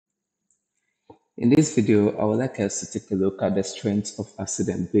In this video, I would like us to take a look at the strength of acid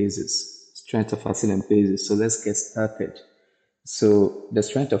and bases. Strength of acid and bases. So let's get started. So the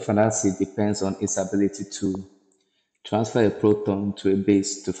strength of an acid depends on its ability to transfer a proton to a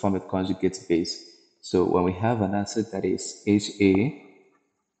base to form a conjugate base. So when we have an acid that is HA,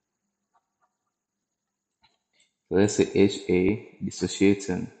 so let's say HA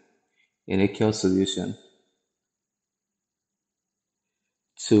dissociating in a aqueous solution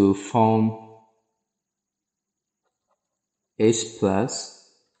to form H plus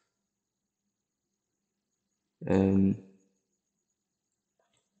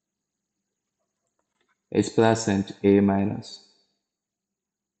H plus and A minus.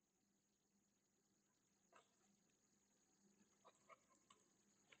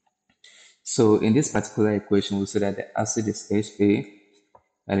 So in this particular equation, we say that the acid is HA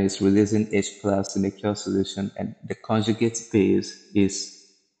and it's releasing H plus in the aqueous solution, and the conjugate base is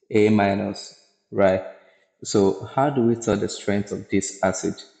A minus, right? So how do we tell the strength of this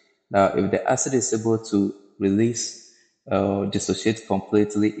acid? Now, if the acid is able to release dissociate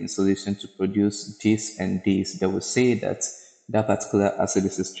completely in solution to produce this and this, they will say that that particular acid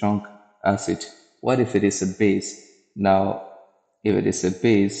is a strong acid. What if it is a base? Now, if it is a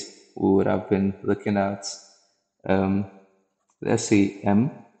base, we would have been looking at, let's say,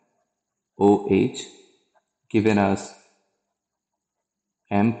 MOH, giving us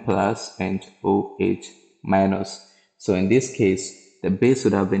M plus and OH minus. So in this case, the base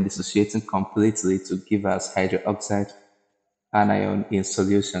would have been dissociating completely to give us hydroxide anion in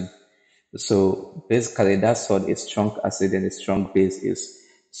solution. So basically, that's what a strong acid and a strong base is.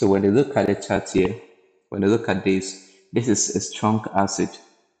 So when you look at the chart here, when you look at this is a strong acid,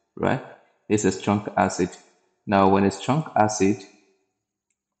 right? This is a strong acid. Now, when a strong acid,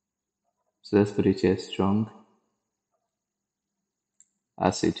 so let's put it here, strong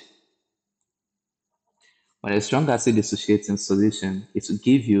acid. When a strong acid dissociates in solution, it will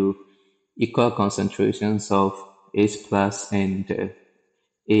give you equal concentrations of H plus and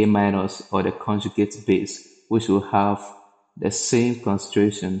A minus, or the conjugate base, which will have the same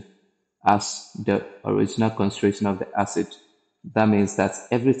concentration as the original concentration of the acid. That means that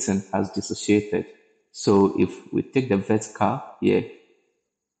everything has dissociated. So if we take the vertical here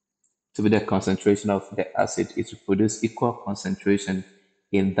to be the concentration of the acid, it will produce equal concentration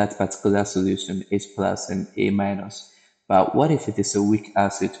in that particular solution, H plus and A minus. But what if it is a weak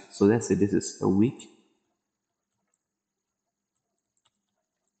acid? So let's say this is a weak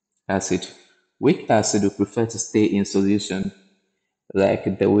acid. Weak acid will prefer to stay in solution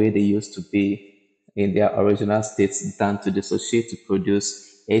like the way they used to be in their original states than to dissociate to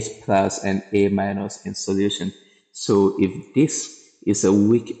produce H plus and A minus in solution. So if this is a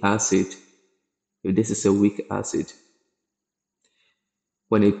weak acid,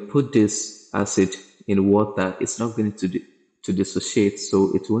 when you put this acid in water, it's not going to dissociate,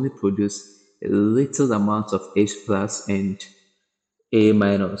 so it will only produce a little amount of H plus and A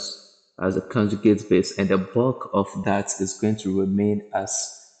minus as a conjugate base, and the bulk of that is going to remain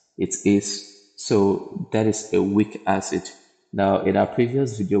as it is. So that is a weak acid. Now, in our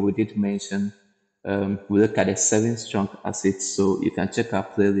previous video, we did mention we look at the 7 strong acids, so you can check our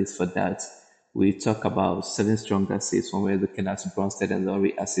playlist for that. We talk about 7 strong acids when we're looking at Bronsted and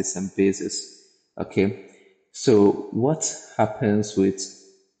Lowry acids and bases. Okay, so what happens with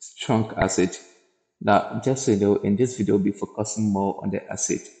strong acid? Now, just so you know, in this video, we'll be focusing more on the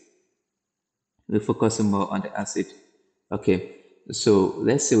acid. Okay, so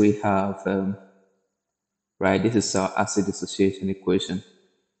let's say we have, right, this is our acid dissociation equation.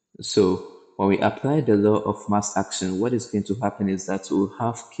 So when we apply the law of mass action, what is going to happen is that we'll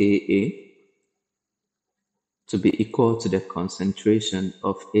have Ka to be equal to the concentration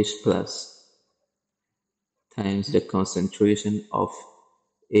of H plus times the concentration of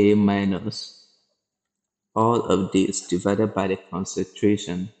A minus, all of this divided by the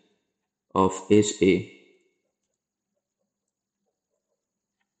concentration of HA.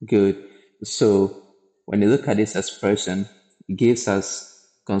 Good. So when you look at this expression, it gives us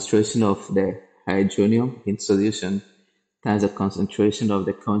concentration of the hydronium in solution times the concentration of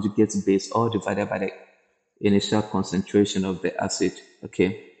the conjugate base, all divided by the initial concentration of the acid.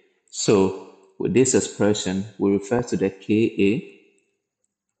 Okay. So with this expression, we refer to the Ka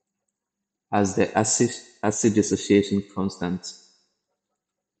as the acid dissociation constant.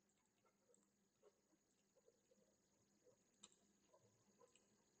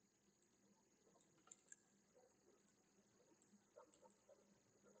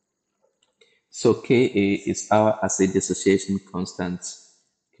 So Ka is our acid dissociation constant.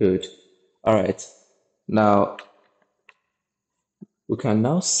 Good. All right. Now, We can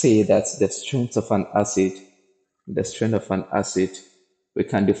now say that the strength of an acid, we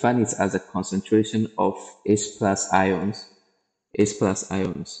can define it as a concentration of H plus ions,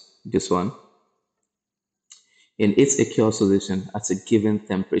 this one, in its aqueous solution at a given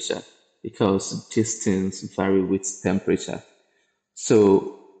temperature, because these things vary with temperature.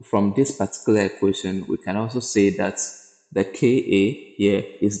 So from this particular equation, we can also say that the Ka here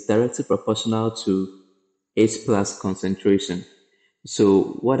is directly proportional to H plus concentration.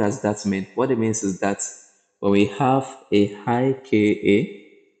 So what does that mean? What it means is that when we have a high Ka,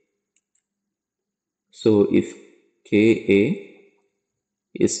 so if Ka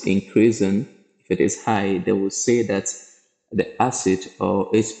is increasing, if it is high, they will say that the acid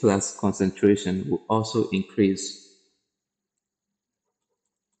or H plus concentration will also increase.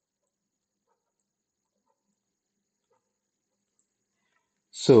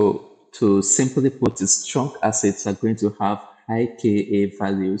 So to simply put it, strong acids are going to have high Ka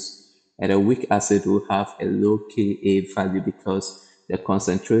values, and a weak acid will have a low Ka value because the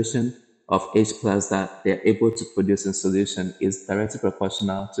concentration of H plus that they're able to produce in solution is directly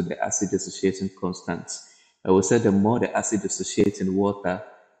proportional to the acid dissociation constant. I will say the more the acid dissociates in water,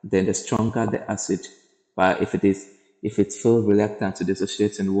 then the stronger the acid. But if it feels reluctant to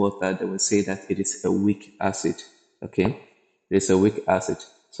dissociate in water, they will say that it is a weak acid. Okay, it is a weak acid.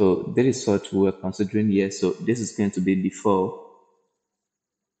 So that is what we're considering here. So this is going to be before,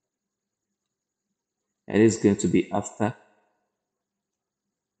 and this is going to be after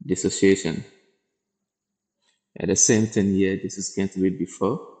dissociation. And the same thing here, this is going to be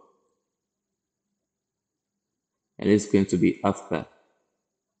before, and it's going to be after,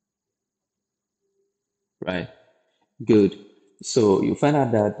 right? Good. So you find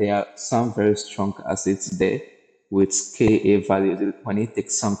out that there are some very strong acids there with Ka values. When you take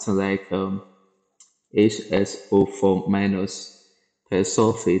something like HSO4 minus per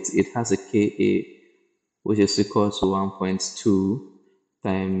sulfate, it has a Ka which is equal to 1.2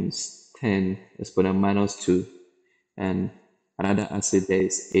 times 10 exponent minus 2. And another acid there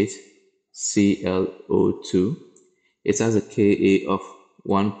is HClO2. It has a Ka of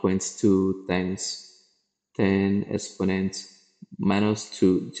 1.2 times 10 exponent minus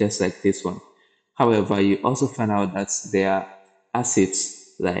 2, just like this one. However, you also find out that there are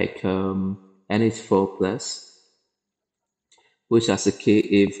acids like NH4 plus, which has a Ka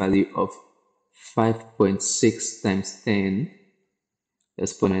value of 5.6 times 10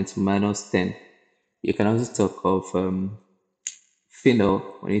 exponent minus 10. You can also talk of phenol.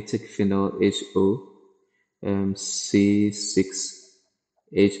 When you take phenol HO,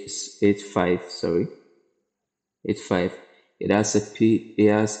 C6H5, sorry, H5. It has a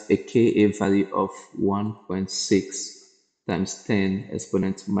Ka value of 1.6 times 10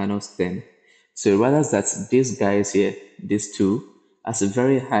 exponent minus 10. So it realizes that these guys here, these two, has a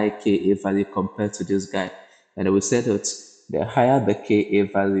very high Ka value compared to this guy. And we said that the higher the Ka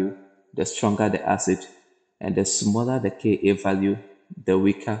value, the stronger the acid, and the smaller the Ka value, the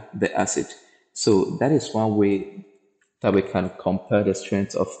weaker the acid. So that is one way that we can compare the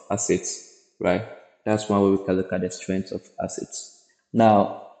strength of acids, right? That's one way we can look at the strength of acids.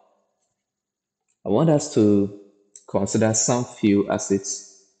 Now, I want us to consider some few acids.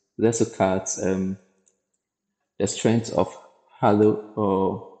 Let's look at the strength of halo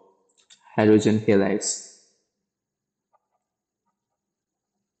or hydrogen halides.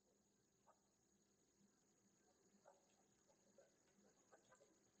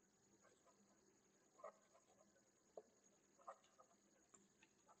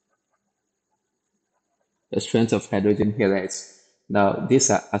 The strength of hydrogen halides. Now, these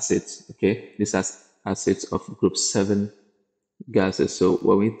are acids, okay? These are acids of group 7 gases. So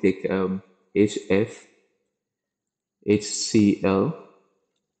when we take HF, HCl,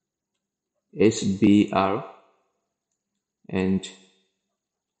 HBr, and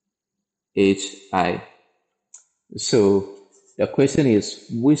HI. So the question is,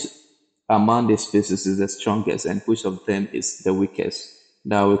 which among these species is the strongest and which of them is the weakest?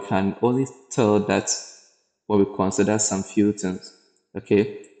 Now we can only tell that when we consider some few things.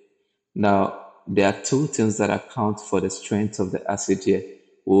 Okay. Now there are two things that account for the strength of the acid here.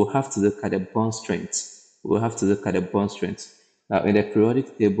 We'll have to look at the bond strength. We'll have to look at the bond strength. Now in the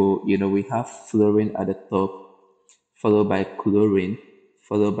periodic table, we have fluorine at the top, followed by chlorine,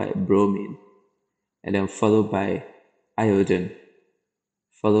 followed by bromine, and then iodine,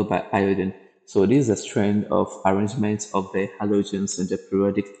 followed by iodine. So this is the strength of arrangement of the halogens in the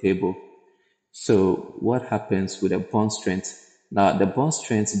periodic table. So what happens with the bond strength? Now the bond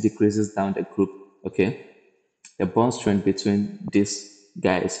strength decreases down the group, okay? The bond strength between these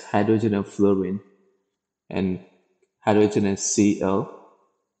guys, hydrogen and fluorine, and hydrogen and Cl,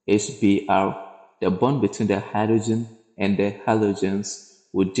 HBr, the bond between the hydrogen and the halogens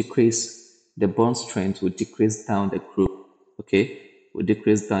would decrease, the bond strength would decrease down the group, okay? Would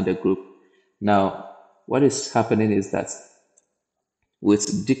decrease down the group. Now, what is happening is that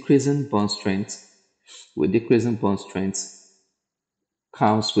with decreasing bond strength,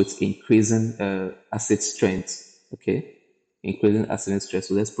 comes with increasing acid strength, okay? Increasing acid strength.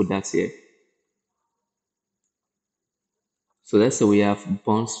 So let's put that here. So let's say we have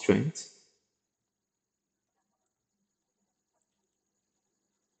bond strength.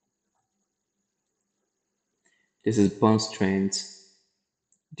 This is bond strength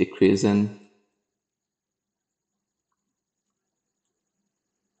decreasing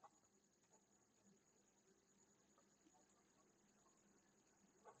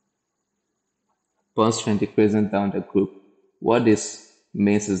bond strength decreasing down the group. What this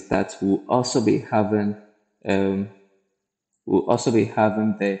means is that um, we'll also be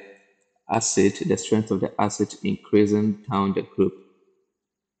having the strength of the acid increasing down the group.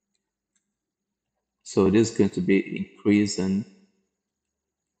 So this is going to be increasing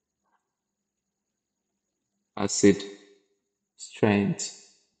acid strength.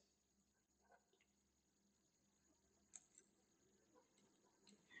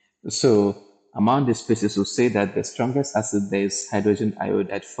 So among the species, we'll say that the strongest acid there is hydrogen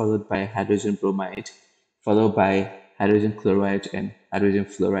iodide, followed by hydrogen bromide, followed by hydrogen chloride and hydrogen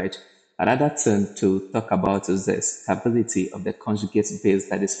fluoride. Another thing to talk about is the stability of the conjugate base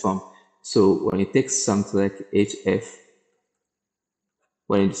that is formed. So when you take something like HF,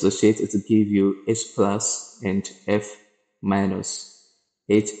 when you dissociate, it will give you H plus and F minus.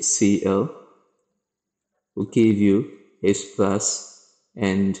 HCl will give you H plus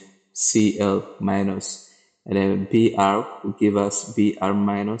and Cl minus. And then Br will give us Br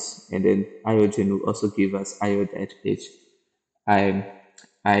minus, and then iodine will also give us iodide H I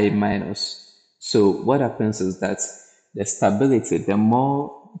minus. So what happens is that the stability, the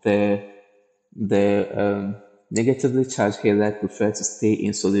more the negatively charged halide prefer to stay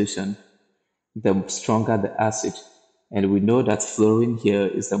in solution, the stronger the acid. And we know that fluorine here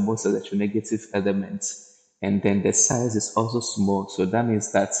is the most electronegative element. And then the size is also small. So that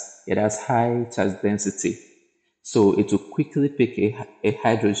means that it has high charge density. So it will quickly pick a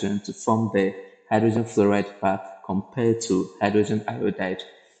hydrogen to form the hydrogen fluoride pack compared to hydrogen iodide.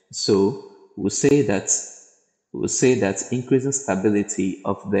 So we'll say that increasing stability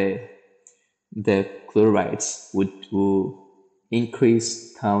of the chlorides will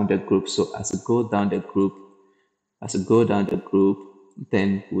increase down the group. So as you go down the group,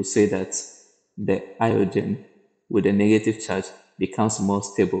 then we'll say that the iodine with a negative charge becomes more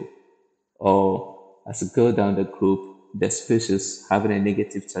stable. Or as you go down the group, the species having a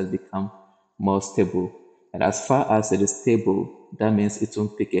negative charge become more stable. And as far as it is stable, that means it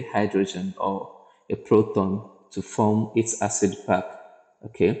won't pick a hydrogen or a proton to form its acid pack.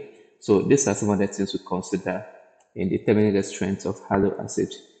 Okay, so these are some of the things we consider in determining the strength of halo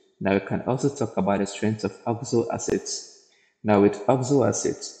acid. Now we can also talk about the strength of oxo acids. Now with oxo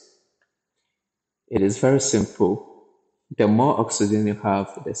acids, it is very simple. The more oxygen you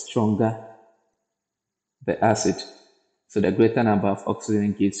have, the stronger the acid. So the greater number of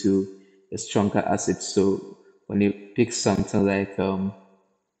oxygen gives you a stronger acid. So when you pick something like I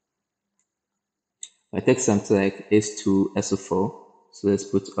take something like H2SO4. So let's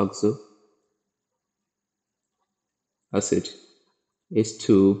put oxo acid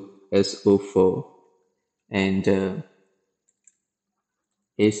H2SO4 and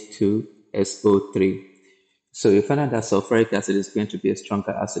H2SO3. So you find out that sulfuric acid is going to be a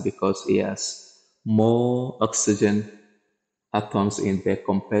stronger acid because it has more oxygen atoms in there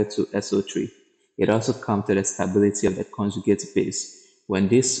compared to SO3. It also comes to the stability of the conjugate base. When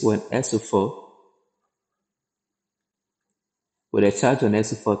SO4, with a charge on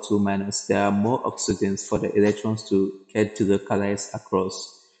SO4 2 minus, there are more oxygens for the electrons to get to localize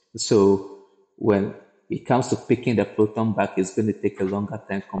across. So when it comes to picking the proton back, it's going to take a longer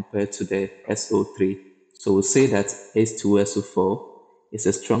time compared to the SO3. So we'll say that H2SO4 is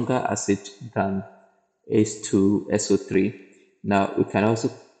a stronger acid than H2SO3. Now we can also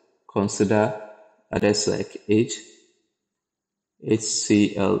consider others like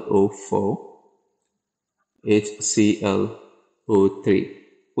HClO4, HClO3.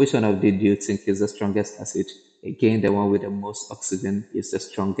 Which one of these do you think is the strongest acid? Again, the one with the most oxygen is the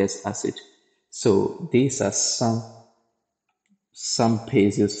strongest acid. So these are some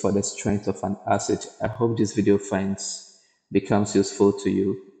bases for the strength of an acid. I hope this video becomes useful to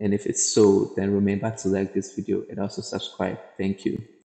you. And if it's so, then remember to like this video and also subscribe. Thank you.